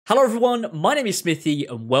Hello everyone, my name is Smithy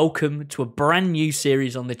and welcome to a brand new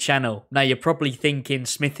series on the channel. Now you're probably thinking,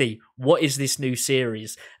 Smithy, what is this new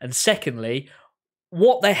series? And secondly,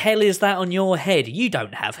 what the hell is that on your head? You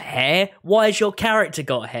don't have hair. Why has your character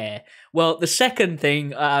got hair? Well, the second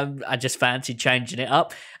thing, I just fancied changing it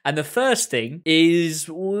up. And the first thing is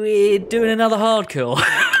we're doing another hardcore.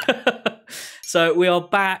 So we are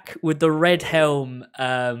back with the Red Helm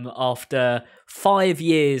after 5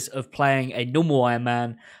 years of playing a normal Iron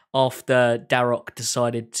Man after Darroch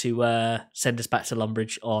decided to send us back to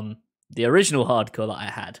Lumbridge on the original hardcore that I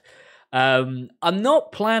had. I'm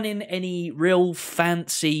not planning any real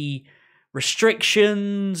fancy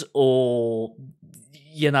restrictions or,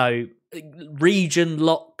 you know, region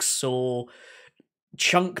locks or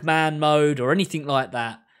chunk man mode or anything like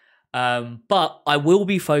that. But I will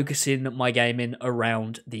be focusing my gaming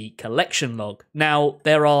around the collection log. Now,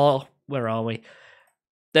 there are, where are we?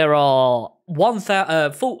 There are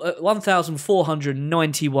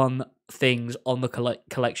 1,491 things on the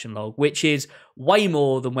collection log, which is way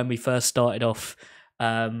more than when we first started off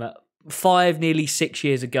nearly 6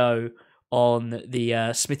 years ago on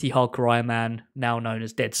the Smithy Hardcore Iron Man, now known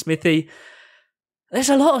as Ded Smithy. There's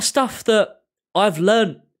a lot of stuff that I've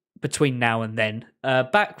learned between now and then.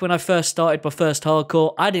 Back when I first started my first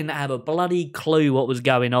hardcore, I didn't have a bloody clue what was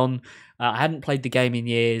going on. I hadn't played the game in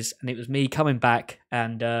years, and it was me coming back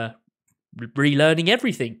and relearning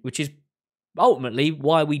everything, which is ultimately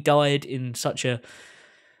why we died in such a,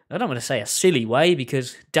 I don't want to say a silly way,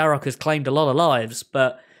 because Darroch has claimed a lot of lives,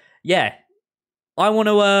 but yeah, I want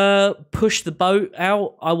to push the boat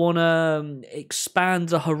out. I want to expand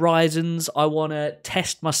the horizons. I want to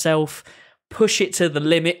test myself, push it to the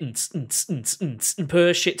limit, and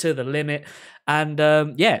push it to the limit, and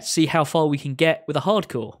yeah, see how far we can get with a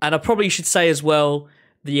hardcore. And I probably should say as well,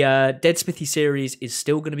 the Ded Smithy series is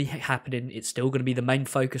still going to be happening. It's still going to be the main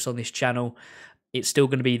focus on this channel. It's still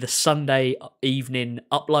going to be the Sunday evening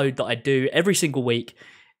upload that I do every single week.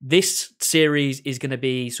 This series is going to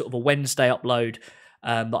be sort of a Wednesday upload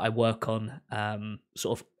that I work on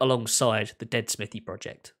sort of alongside the Ded Smithy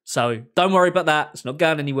project. So don't worry about that. It's not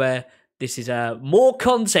going anywhere. This is more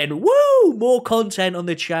content. Woo! More content on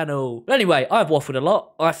the channel. But anyway, I've waffled a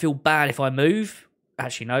lot. I feel bad if I move.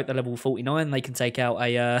 Actually, no, they're level 49. They can take out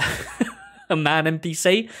a a man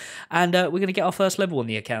NPC. And we're going to get our first level on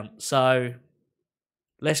the account. So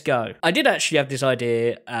let's go. I did actually have this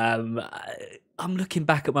idea. I'm looking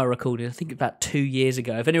back at my recording. I think about 2 years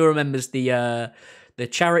ago. If anyone remembers the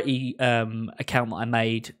charity account that I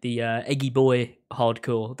made, the Eggy Boy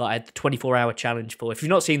hardcore that I had the 24-hour challenge for. If you've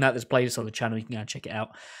not seen that, there's a playlist on the channel. You can go and check it out.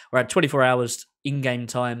 Where I had 24 hours in-game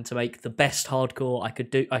time to make the best hardcore I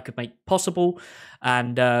could make possible.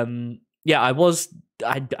 And yeah, I mean,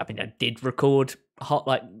 I did record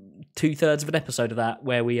like 2/3 of an episode of that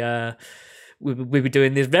where we were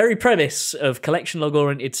doing this very premise of collection log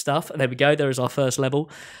oriented stuff. And there we go. There is our first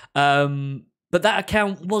level. But that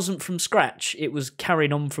account wasn't from scratch. It was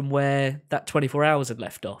carrying on from where that 24 hours had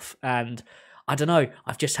left off. And I don't know,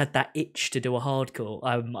 I've just had that itch to do a hardcore.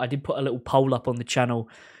 I did put a little poll up on the channel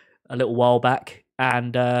a little while back,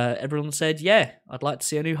 and everyone said, yeah, I'd like to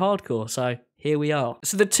see a new hardcore. So here we are.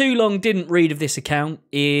 So the too long didn't read of this account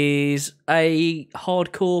is a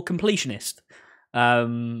hardcore completionist.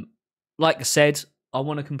 Like I said, I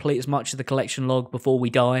want to complete as much of the collection log before we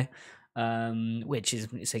die. Which is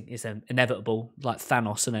it's inevitable, like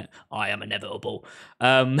Thanos, isn't it? I am inevitable.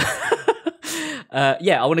 Yeah,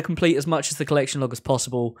 I want to complete as much of the collection log as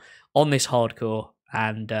possible on this hardcore,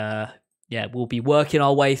 and yeah, we'll be working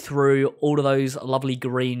our way through all of those lovely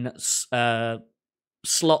green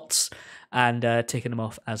slots and ticking them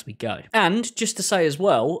off as we go. And just to say as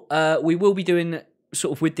well, we will be doing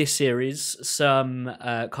sort of with this series some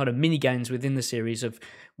kind of mini games within the series of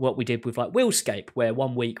what we did with like Wheelscape, where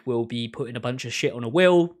 1 week we'll be putting a bunch of shit on a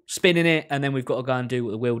wheel, spinning it, and then we've got to go and do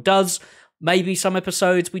what the wheel does. Maybe some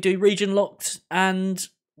episodes we do region locked and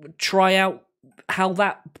try out how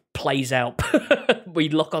that plays out. We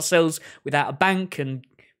lock ourselves without a bank and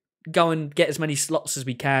go and get as many slots as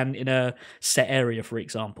we can in a set area, for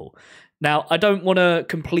example. Now, I don't want to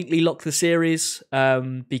completely lock the series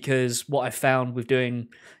because what I've found with doing,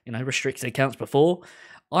 you know, restricted accounts before,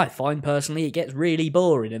 I find personally it gets really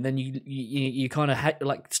boring, and then you kind of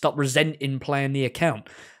like stop resenting playing the account.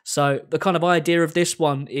 So the kind of idea of this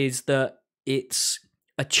one is that it's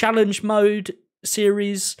a challenge mode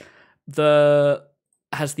series that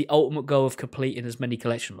has the ultimate goal of completing as many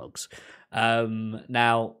collection logs.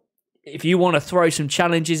 Now, if you want to throw some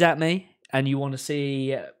challenges at me and you want to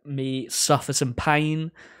see me suffer some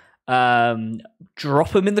pain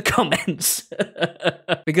drop them in the comments.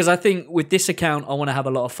 Because I think with this account, I want to have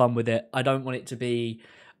a lot of fun with it. I don't want it to be,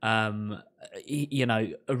 you know,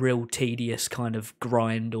 a real tedious kind of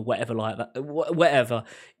grind or whatever like that. Whatever,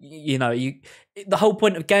 you know, the whole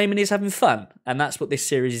point of gaming is having fun, and that's what this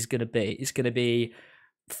series is going to be. It's going to be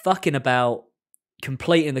fucking about,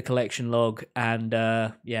 completing the collection log, and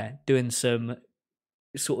yeah, doing some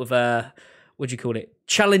sort of what do you call it,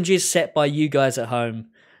 challenges set by you guys at home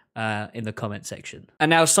in the comment section. And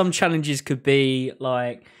now some challenges could be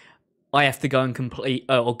like, I have to go and complete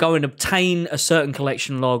or go and obtain a certain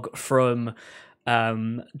collection log from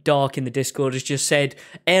Dark in the Discord has just said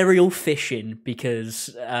aerial fishing,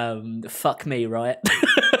 because fuck me, right?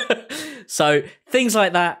 So things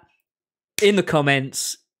like that in the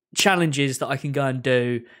comments, challenges that I can go and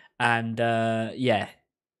do, and yeah,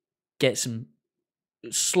 get some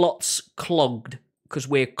slots clogged, because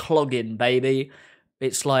we're clogging, baby.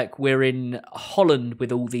 It's like we're in Holland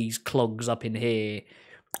with all these clogs up in here.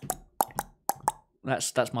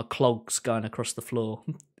 That's my clogs going across the floor.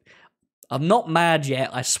 I'm not mad yet,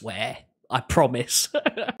 I swear. I promise.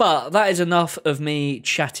 But that is enough of me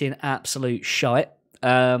chatting absolute shite.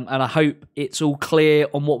 And I hope it's all clear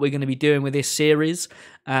on what we're going to be doing with this series.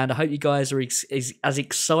 And I hope you guys are as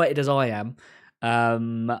excited as I am.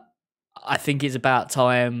 I think it's about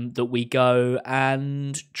time that we go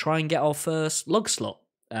and try and get our first log slot.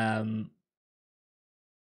 I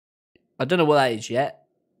don't know what that is yet.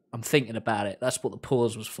 I'm thinking about it. That's what the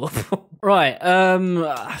pause was for. Right.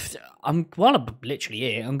 While I'm literally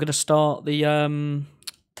here, I'm going to start the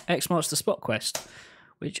X marks the spot quest,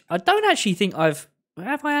 which I don't actually think have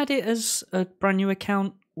I had it as a brand new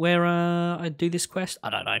account where I do this quest? I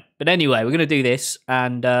don't know. But anyway, we're going to do this,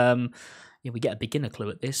 and yeah, we get a beginner clue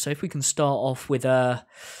at this. So if we can start off with a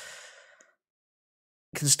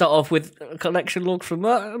collection log from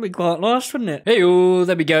that, that'd be quite nice, wouldn't it? Hey,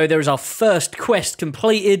 there we go. There is our first quest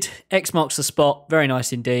completed. X marks the spot. Very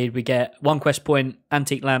nice indeed. We get 1 quest point,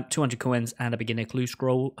 antique lamp, 200 coins, and a beginner clue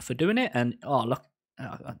scroll for doing it. And oh, look,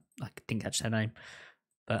 I didn't catch her name,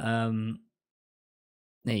 but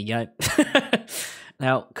there you go.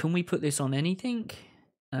 Now, can we put this on anything?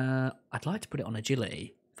 I'd like to put it on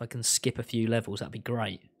agility. If I can skip a few levels, that'd be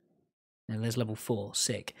great. And there's level 4,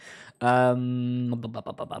 sick. Let's have a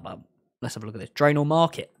look at this. Drain or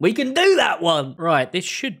market. We can do that one! Right, this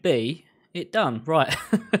should be it done. Right.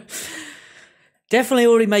 Definitely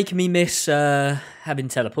already making me miss having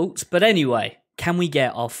teleports. But anyway, can we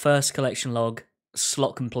get our first collection log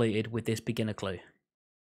slot completed with this beginner clue?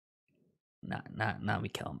 No, we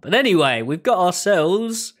can't. But anyway, we've got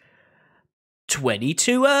ourselves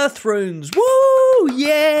 22 Earth Runes. Woo!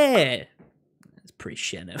 Yeah! It's pretty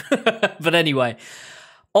shit. But anyway,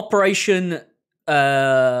 Operation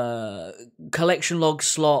Collection Log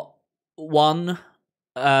Slot 1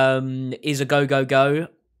 is a go.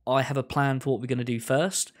 I have a plan for what we're going to do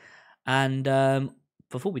first. And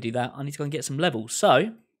before we do that, I need to go and get some levels.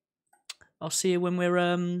 So, I'll see you when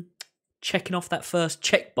we're checking off that first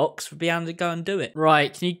checkbox for being able to go and do it.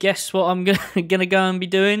 Right, can you guess what I'm gonna go and be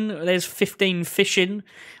doing? There's 15 fishing,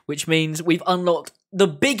 which means we've unlocked the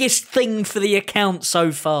biggest thing for the account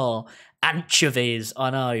so far. Anchovies.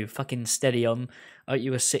 I know, fucking steady on. I hope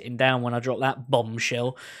you were sitting down when I dropped that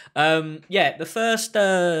bombshell. Yeah, the first,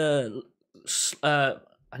 I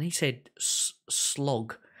think he said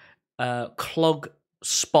slog, clog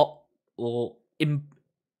spot, or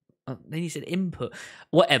then he said input.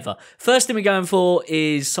 Whatever. First thing we're going for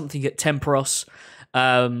is something at Temporos.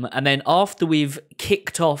 And then after we've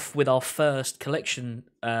kicked off with our first collection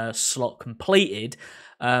slot completed,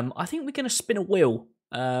 I think we're going to spin a wheel.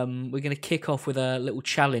 We're going to kick off with a little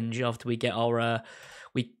challenge after we get our...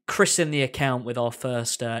 we christen the account with our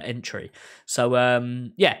first entry. So,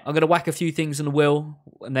 yeah, I'm going to whack a few things on the wheel,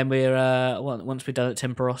 and then we're once we're done at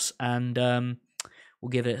Temporos, and... we'll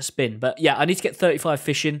give it a spin. But yeah, I need to get 35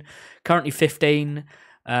 fishing. Currently 15.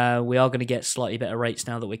 We are going to get slightly better rates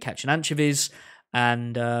now that we're catching anchovies.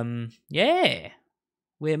 And yeah,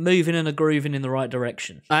 we're moving and grooving in the right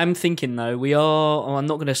direction. I'm thinking though, I'm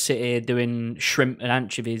not going to sit here doing shrimp and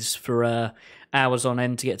anchovies for hours on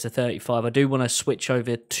end to get to 35. I do want to switch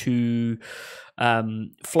over to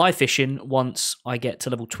fly fishing once I get to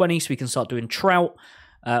level 20, so we can start doing trout.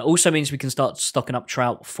 Also means we can start stocking up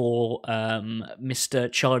trout for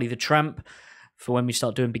Mr. Charlie the Tramp for when we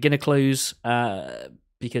start doing beginner clues.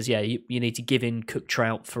 Because, yeah, you need to give in cooked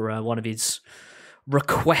trout for one of his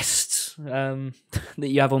requests that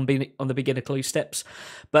you have on the beginner clue steps.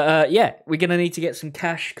 But, yeah, we're going to need to get some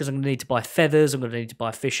cash because I'm going to need to buy feathers. I'm going to need to buy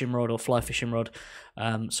a fishing rod or fly fishing rod.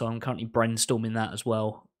 So I'm currently brainstorming that as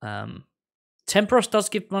well. Temperos does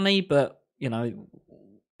give money, but, you know,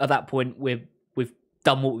 at that point, we've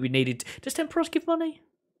done what we needed. Does Temperos give money?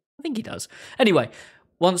 I think he does. Anyway,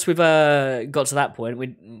 once we've got to that point,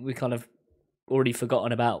 we kind of already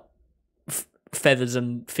forgotten about feathers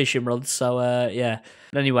and fishing rods. So, yeah.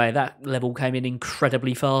 Anyway, that level came in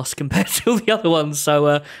incredibly fast compared to all the other ones.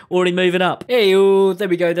 So, already moving up. Hey, there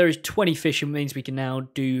we go. There is 20 fish, and means we can now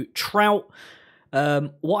do trout.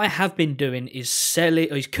 What I have been doing is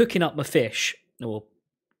cooking up my fish, or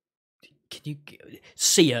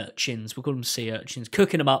sea urchins, we'll call them sea urchins,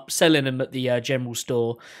 cooking them up, selling them at the general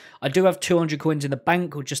store. I do have 200 coins in the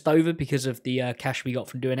bank, or just over, because of the cash we got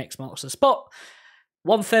from doing X marks the spot.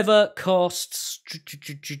 One feather costs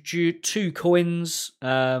 2 coins.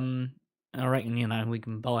 I reckon, you know, we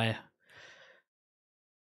can buy...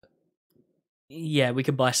 Yeah, we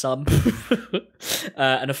can buy some.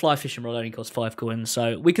 And a fly fishing rod only costs 5 coins,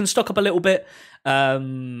 so we can stock up a little bit.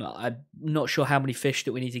 I'm not sure how many fish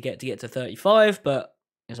that we need to get to 35, but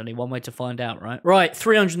there's only one way to find out, right? Right,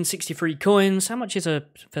 363 coins. How much is a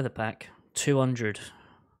feather pack? 200.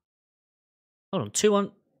 Hold on,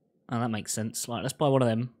 200. Oh, that makes sense. Like, let's buy one of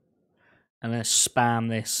them, and then spam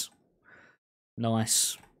this.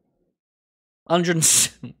 Nice.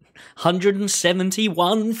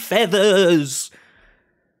 171 feathers.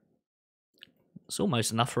 It's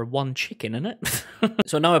almost enough for one chicken, isn't it?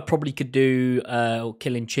 So I know I probably could do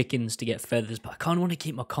killing chickens to get feathers, but I kind of want to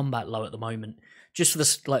keep my combat low at the moment. Just for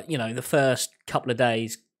this, like, you know, the first couple of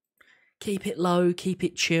days. Keep it low, keep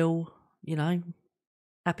it chill, you know.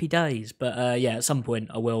 Happy days. But yeah, at some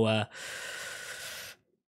point I will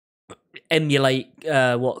emulate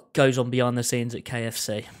what goes on behind the scenes at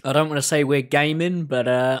KFC. I don't want to say we're gaming,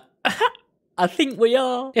 but I think we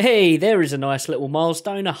are. Hey, there is a nice little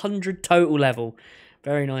milestone, 100 total level.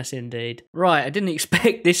 Very nice indeed. Right, I didn't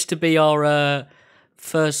expect this to be our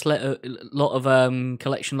first lot of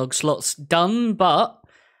collection log slots done, but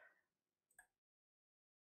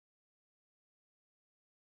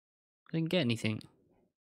I didn't get anything.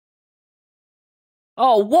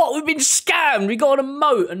 Oh, what? We've been scammed! We got an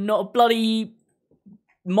emote and not a bloody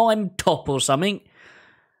mime top or something.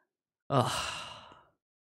 Oh.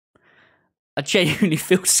 I genuinely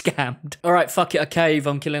feel scammed. Alright, fuck it, a cave.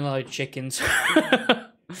 I'm killing a load of chickens.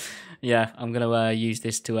 Yeah, I'm going to use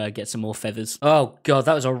this to get some more feathers. Oh, God,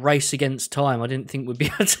 that was a race against time. I didn't think we'd be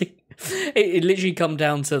able to... It literally come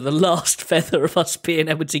down to the last feather of us being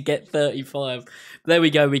able to get 35. There we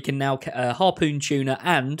go. We can now harpoon tuna,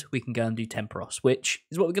 and we can go and do Temperos, which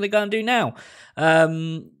is what we're going to go and do now.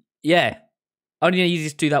 Yeah, only needed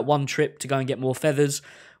to do that one trip to go and get more feathers,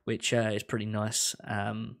 which is pretty nice.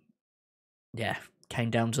 Yeah, came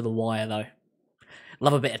down to the wire, though.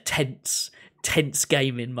 Love a bit of tense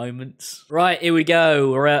gaming moments. Right, here we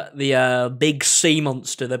go. We're at the big sea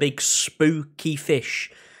monster, the big spooky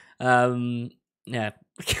fish. Yeah.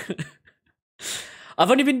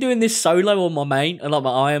 I've only been doing this solo on my main, like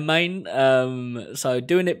my Iron main. So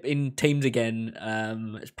doing it in teams again,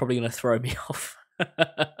 it's probably going to throw me off.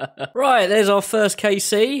 Right, there's our first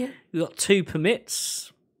KC. We've got 2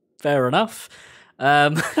 permits. Fair enough.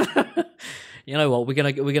 You know what? We're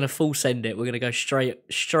gonna full send it. We're gonna go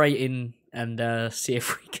straight in and see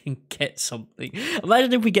if we can get something.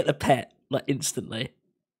 Imagine if we get the pet like instantly.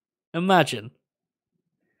 Imagine.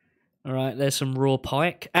 All right, there's some raw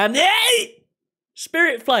pike and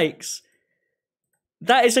spirit flakes.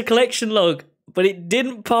 That is a collection log, but it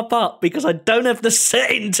didn't pop up because I don't have the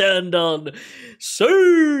setting turned on. So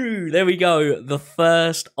there we go. The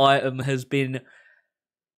first item has been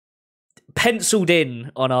penciled in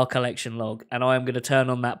on our collection log, and I am going to turn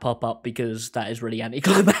on that pop-up because that is really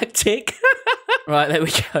anticlimactic. Right, there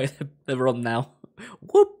we go. They're on now.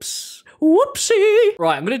 Whoops. Whoopsie.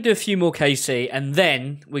 Right, I'm going to do a few more KC, and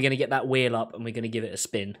then we're going to get that wheel up and we're going to give it a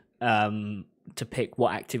spin to pick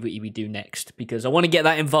what activity we do next, because I want to get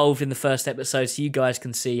that involved in the first episode so you guys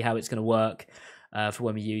can see how it's going to work for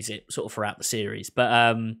when we use it sort of throughout the series.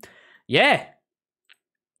 But yeah.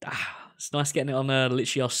 It's nice getting it on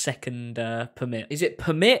literally our second permit. Is it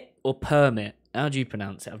permit or permit? How do you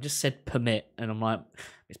pronounce it? I've just said permit, and I'm like,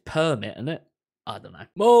 it's permit, isn't it? I don't know.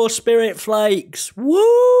 More spirit flakes,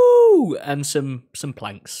 woo! And some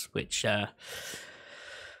planks, which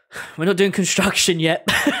we're not doing construction yet.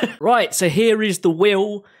 Right, so here is the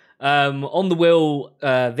wheel. On the wheel,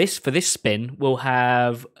 for this spin, we'll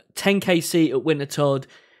have 10 KC at Wintertodd,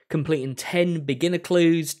 completing 10 beginner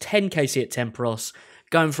clues, 10 KC at Temperos,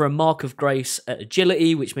 going for a Mark of Grace at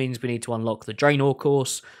Agility, which means we need to unlock the Draenor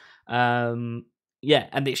course. Yeah,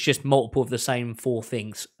 and it's just multiple of the same 4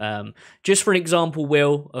 things. Just for an example,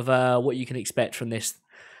 Will, of what you can expect from this.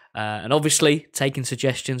 And obviously taking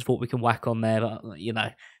suggestions for what we can whack on there, but you know,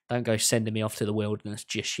 don't go sending me off to the wilderness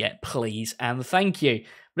just yet, please and thank you.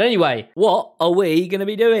 But anyway, what are we going to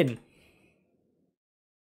be doing?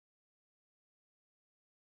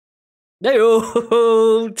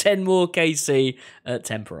 No, 10 more KC at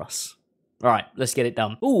Temperos. Right, let's get it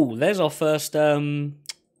done. Ooh, there's our first Ujima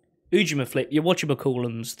flip, your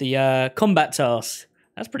whatchamacallums, the combat task.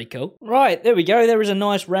 That's pretty cool. Right, there we go. There is a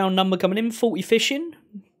nice round number coming in, 40 fishing.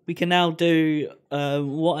 We can now do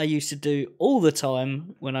what I used to do all the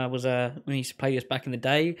time when I was when I used to play this back in the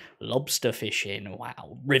day, lobster fishing.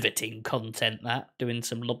 Wow, riveting content that, doing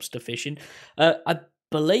some lobster fishing. I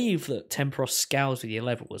believe that Temperos scales with your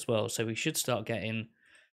level as well, so we should start getting,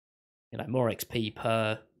 you know, more XP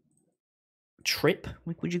per trip.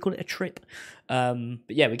 Would you call it a trip? But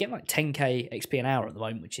yeah, we're getting like 10k XP an hour at the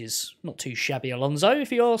moment, which is not too shabby, Alonso,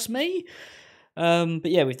 if you ask me.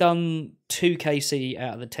 But yeah, we've done 2 KC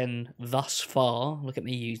out of the 10 thus far. Look at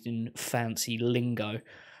me using fancy lingo.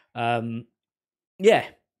 Yeah,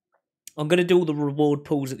 I'm going to do all the reward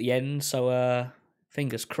pulls at the end, so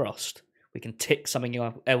fingers crossed we can tick something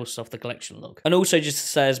else off the collection log. And also just to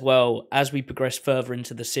say as well, as we progress further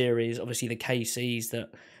into the series, obviously the KCs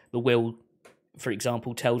that the wheel, for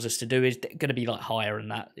example, tells us to do is going to be like higher than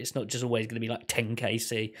that. It's not just always going to be like 10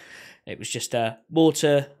 KC. It was just more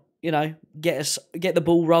to, you know, get the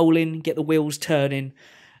ball rolling, get the wheels turning,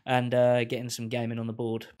 and getting some gaming on the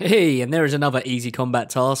board. Hey, and there is another easy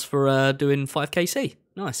combat task for doing 5kc.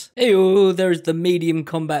 Nice. Hey, there is the medium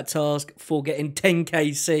combat task for getting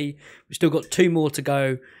 10kc. We've still got 2 more to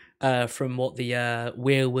go from what the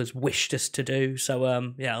wheel was wished us to do.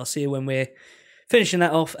 So yeah, I'll see you when we're finishing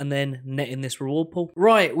that off and then netting this reward pool.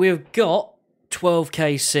 Right, we've got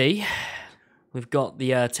 12kc. We've got the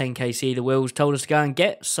 10kc the wheels told us to go and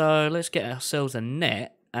get, so let's get ourselves a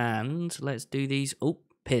net and let's do these. Oh,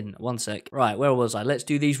 pin, 1 sec. Right, where was I? Let's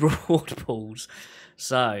do these reward pools.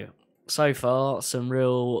 So far, some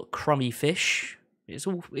real crummy fish. It's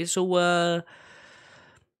all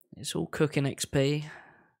cooking XP.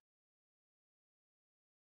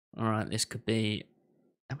 All right, this could be.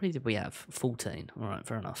 How many did we have? 14. All right,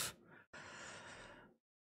 fair enough.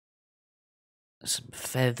 Some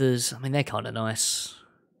feathers. I mean, they're kind of nice.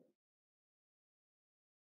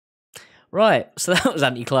 Right, so that was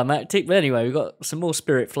anticlimactic. But anyway, we've got some more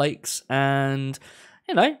spirit flakes and,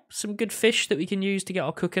 you know, some good fish that we can use to get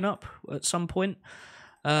our cooking up at some point.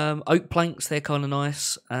 Oak planks, they're kind of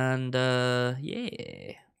nice. And,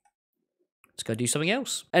 yeah. Let's go do something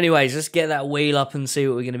else. Anyways, let's get that wheel up and see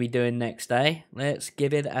what we're going to be doing next, eh? Let's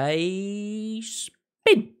give it a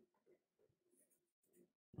spin.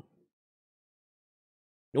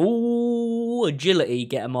 Ooh, agility,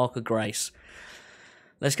 get a mark of grace.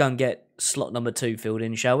 Let's go and get slot number 2 filled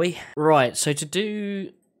in, shall we? Right, so to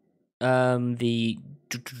do the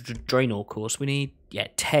Draenor course, we need,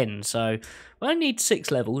 10. So we only need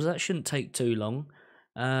 6 levels. That shouldn't take too long.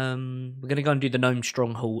 We're going to go and do the Gnome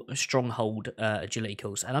Stronghold agility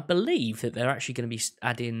course. And I believe that they're actually going to be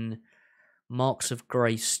adding marks of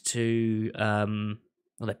grace to, well,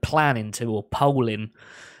 they're planning to, or polling,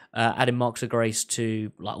 adding marks of grace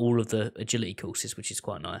to like all of the agility courses, which is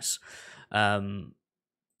quite nice.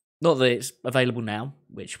 Not that it's available now,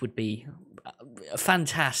 which would be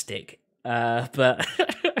fantastic, but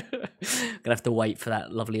gonna have to wait for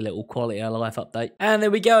that lovely little quality of life update. And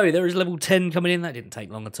there we go. There is level 10 coming in. That didn't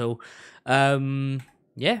take long at all.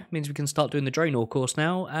 Yeah, means we can start doing the Draenor course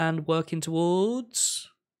now and working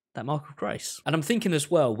towards that mark of grace. And I'm thinking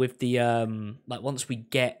as well with the like once we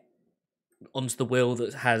get onto the wheel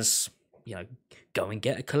that has, you know, go and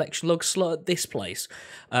get a collection log slot at this place.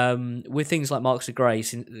 With things like marks of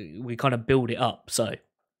grace, we kind of build it up. So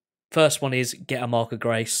first one is get a mark of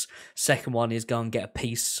grace. Second one is go and get a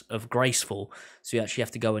piece of graceful. So you actually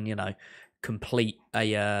have to go and, you know, complete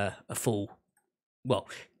a full, well,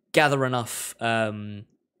 gather enough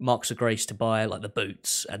marks of grace to buy like the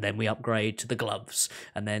boots, and then we upgrade to the gloves,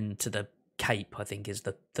 and then to the cape, I think is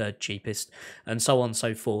the 3rd cheapest, and so on and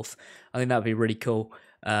so forth. I think that would be really cool.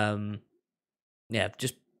 Yeah,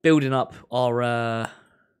 just building up our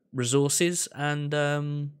resources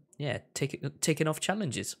and yeah, ticking off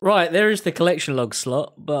challenges. Right, there is the collection log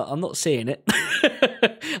slot, but I'm not seeing it.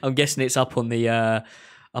 I'm guessing it's up on the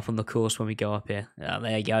course when we go up here. Oh,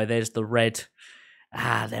 there you go. There's the red.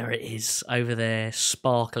 Ah, there it is over there,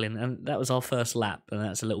 sparkling. And that was our first lap, and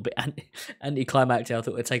that's a little bit anticlimactic. I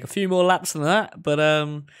thought we'd take a few more laps than that, but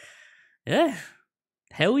yeah.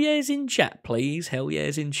 Hell yeah's in chat, please. Hell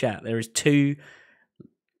yeah's in chat. There is 2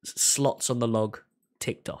 slots on the log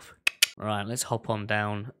ticked off. Right, let's hop on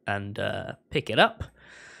down and pick it up.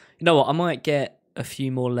 You know what? I might get a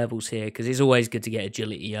few more levels here because it's always good to get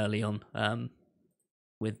agility early on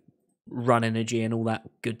with run energy and all that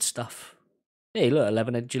good stuff. Hey, look,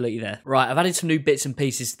 11 agility there. Right, I've added some new bits and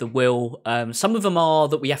pieces to the wheel. Some of them are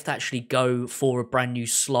that we have to actually go for a brand new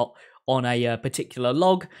slot on a particular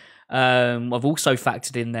log. I've also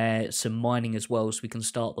factored in there some mining as well, so we can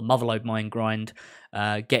start the motherlode mine grind,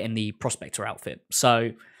 getting the prospector outfit.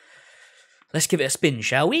 So let's give it a spin,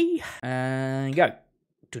 shall we? And go.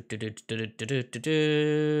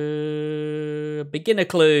 Beginner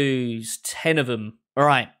clues, 10 of them. All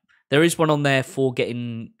right. There is one on there for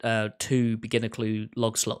getting 2 beginner clue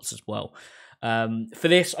log slots as well. For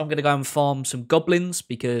this, I'm going to go and farm some goblins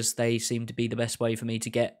because they seem to be the best way for me to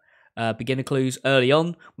get beginner clues early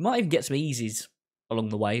on. We might even get some easies along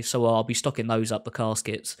the way, so I'll be stocking those up the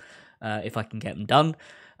caskets if I can get them done.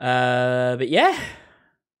 But yeah,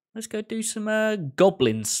 let's go do some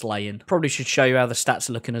goblin slaying. Probably should show you how the stats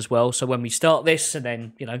are looking as well. So when we start this and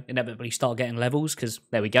then, you know, inevitably start getting levels, because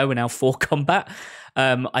there we go, we're now 4 combat.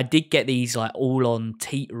 I did get these like all on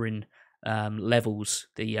teetering levels,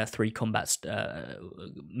 the 3 combat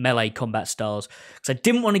melee combat stars, because I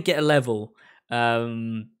didn't want to get a level.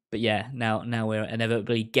 But yeah, now we're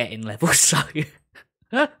inevitably getting levels, so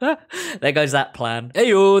there goes that plan.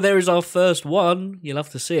 Hey-oh, there is our first one. You'll have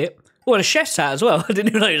to see it. Oh, and a chef's hat as well. I didn't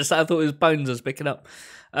even notice that. I thought it was bones I was picking up.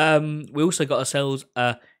 We also got ourselves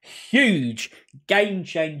a huge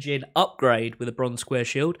game-changing upgrade with a bronze square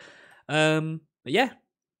shield. But yeah.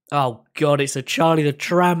 Oh, God, it's a Charlie the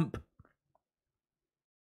Tramp.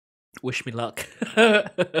 Wish me luck.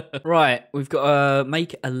 Right, we've got to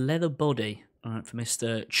make a leather body. All right, for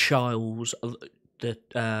Mr. Charles,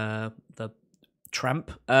 the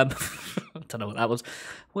Tramp. I don't know what that was.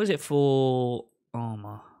 What is it for?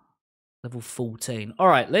 Armor. Level 14. All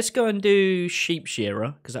right, let's go and do Sheep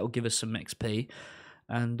Shearer, because that will give us some XP.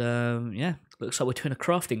 And, yeah, looks like we're doing a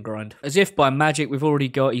crafting grind. As if by magic, we've already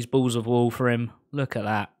got his balls of wool for him. Look at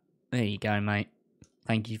that. There you go, mate.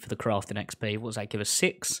 Thank you for the crafting XP. What does that give us?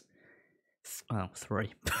 6? Oh,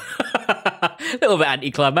 3. A little bit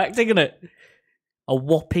anticlimactic, isn't it? A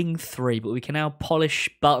whopping 3, but we can now polish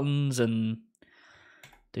buttons and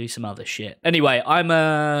do some other shit. Anyway, I'm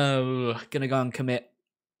going to go and commit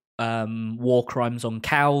war crimes on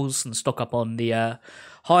cows and stock up on the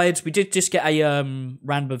hides. We did just get a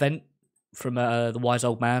random event from the wise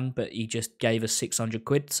old man, but he just gave us 600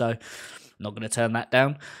 quid, so I'm not going to turn that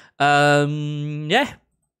down. Yeah,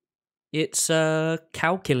 it's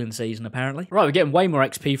cow killing season apparently. Right, we're getting way more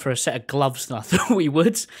XP for a set of gloves than I thought we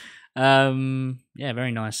would. Yeah,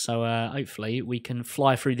 very nice. So hopefully we can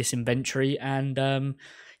fly through this inventory and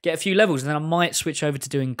get a few levels, and then I might switch over to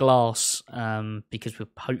doing glass, because we'll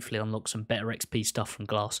hopefully unlock some better XP stuff from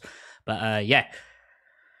glass. But yeah,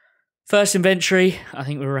 first inventory, I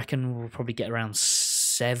think we reckon we'll probably get around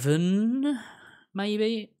 7,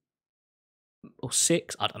 maybe, or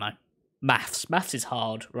 6. I don't know. Maths is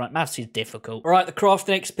hard, right? Maths is difficult. All right, the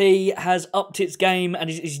crafting XP has upped its game and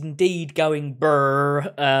is indeed going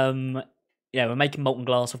brr. Yeah, we're making molten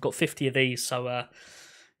glass. I've got 50 of these, so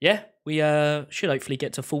yeah, we should hopefully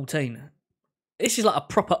get to 14. This is like a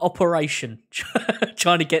proper operation,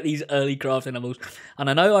 trying to get these early crafting levels. And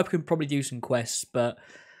I know I can probably do some quests, but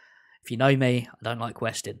if you know me, I don't like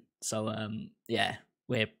questing. So yeah,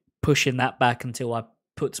 we're pushing that back until I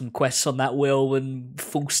put some quests on that wheel and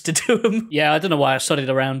forced to do them. Yeah, I don't know why I started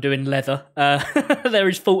around doing leather. There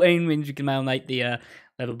is 14, means you can now make the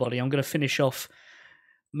leather body. I'm going to finish off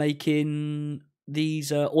making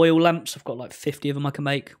these oil lamps. I've got like 50 of them I can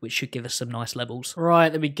make, which should give us some nice levels. Right,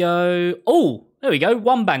 there we go. Oh, there we go.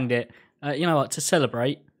 One banged it. You know what? To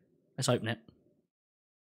celebrate, let's open it.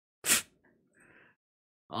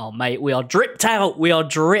 Oh, mate, we are dripped out. We are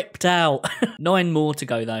dripped out. 9 more to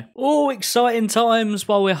go, though. Oh, exciting times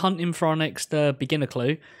while we're hunting for our next beginner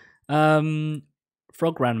clue. Frog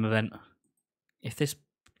random event. If this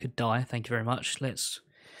could die, thank you very much. Let's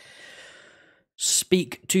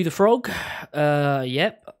speak to the frog.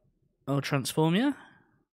 Yep. I'll transform you.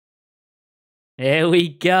 There we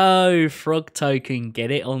go. Frog token.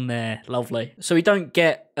 Get it on there. Lovely. So we don't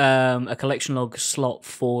get a collection log slot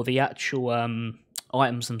for the actual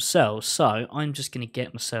items themselves, so I'm just going to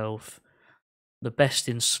get myself the best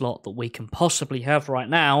in slot that we can possibly have right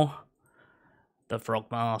now, the frog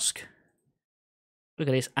mask. Look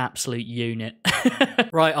at this absolute unit.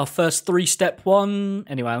 Right, our first 3-step one.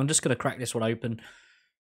 Anyway, I'm just going to crack this one open.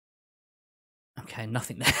 Okay,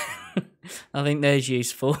 nothing there. Nothing there's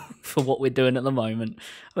useful for what we're doing at the moment.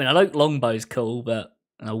 I mean, I know longbow's cool, but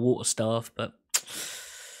and a water staff, but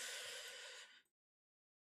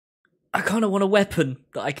I kind of want a weapon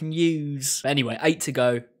that I can use. But anyway, 8 to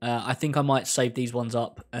go. I think I might save these ones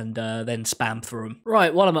up and then spam through them.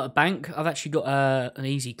 Right, while I'm at a bank, I've actually got an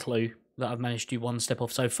easy clue that I've managed to do one step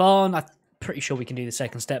off so far, and I'm pretty sure we can do the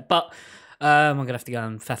second step, but I'm going to have to go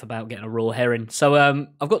and faff about getting a raw herring. So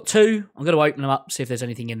I've got 2. I'm going to open them up, see if there's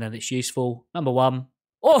anything in there that's useful. Number 1.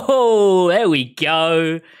 Oh, there we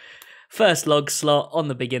go. First log slot on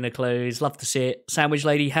the beginner clues. Love to see it. Sandwich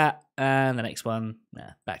lady hat. And the next one,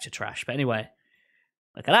 back to trash. But anyway,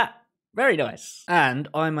 look at that. Very nice. And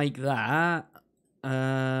I make that.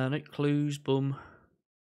 No clues. Boom.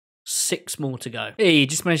 6 more to go. Hey, you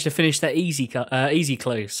just managed to finish that easy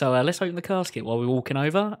clue. So let's open the casket while we're walking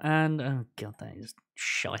over. And, oh god, that is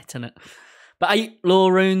shite, isn't it? But 8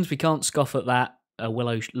 lore runes. We can't scoff at that. A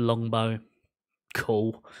willow longbow.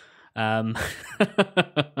 Cool.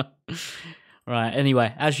 Right,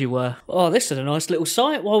 anyway, as you were. Oh, this is a nice little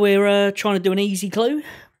site while we're trying to do an easy clue.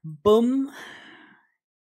 Boom.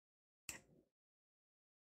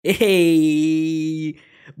 Hey.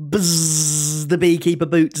 Bzzz. The beekeeper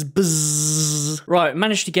boots. Bzzz. Right,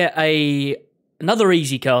 managed to get another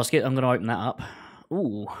easy casket. I'm going to open that up.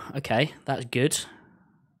 Ooh, okay, that's good.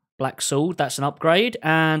 Black sword, that's an upgrade.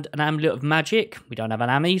 And an amulet of magic. We don't have an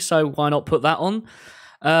ammy, so why not put that on?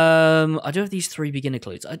 I do have these 3 beginner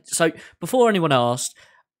clues. So before anyone asked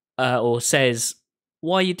or says,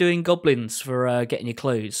 why are you doing goblins for getting your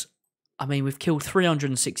clues? I mean, we've killed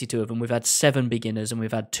 362 of them. We've had 7 beginners and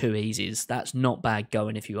we've had 2 easies. That's not bad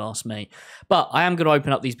going if you ask me. But I am going to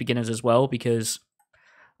open up these beginners as well because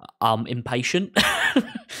I'm impatient. So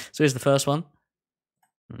here's the first one.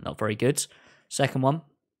 Not very good. Second one.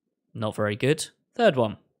 Not very good. Third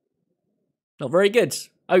one. Not very good.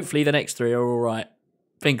 Hopefully the next 3 are all right.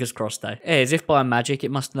 Fingers crossed, though. Yeah, as if by magic,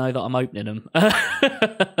 it must know that I'm opening them.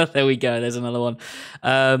 There we go. There's another one.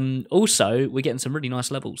 Also, we're getting some really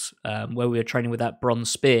nice levels. Where we were training with that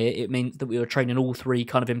bronze spear, it means that we were training all 3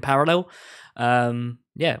 kind of in parallel.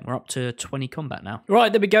 Yeah, we're up to 20 combat now.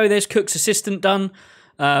 Right, there we go. There's Cook's Assistant done.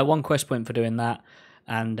 1 quest point for doing that.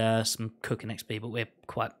 And some cooking XP, but we're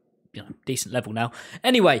quite... decent level now.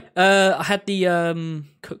 Anyway, I had the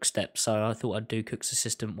cook step, so I thought I'd do Cook's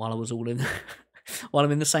Assistant while I was all in... while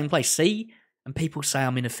I'm in the same place. See? And people say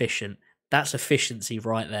I'm inefficient. That's efficiency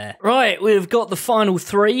right there. Right, we've got the final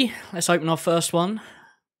 3. Let's open our first one.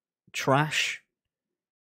 Trash.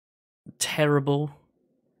 Terrible.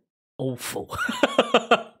 Awful.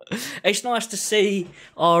 It's nice to see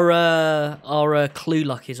our clue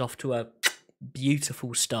luck is off to a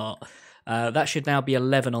beautiful start. That should now be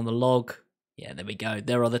 11 on the log. Yeah, there we go.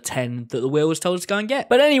 There are the 10 that the wheel was told us to go and get.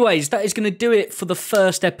 But anyways, that is going to do it for the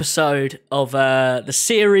first episode of the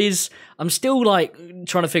series. I'm still, trying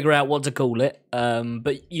to figure out what to call it.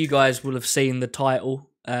 But you guys will have seen the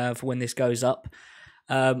title for when this goes up.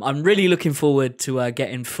 I'm really looking forward to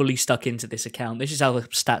getting fully stuck into this account. This is how the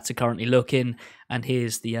stats are currently looking. And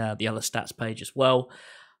here's the other stats page as well.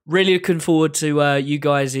 Really looking forward to you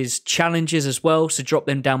guys' challenges as well, so drop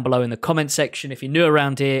them down below in the comment section. If you're new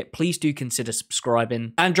around here, please do consider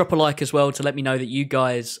subscribing and drop a like as well to let me know that you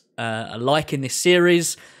guys are liking this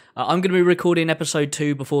series. I'm going to be recording episode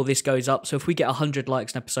 2 before this goes up, so if we get 100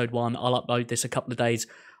 likes in episode 1, I'll upload this a couple of days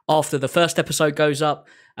after the first episode goes up.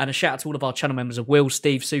 And a shout out to all of our channel members of Will,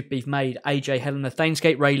 Steve, Superbeef Maid, AJ, Helena,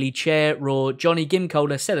 Thanesgate, Rayleigh, Chair, Raw, Johnny,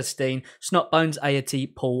 Gimcola, Celestine, Snotbones,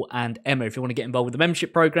 Aity, Paul, and Emma. If you want to get involved with the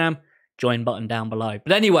membership program, join button down below.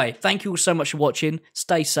 But anyway, thank you all so much for watching.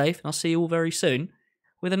 Stay safe, and I'll see you all very soon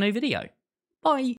with a new video. Bye.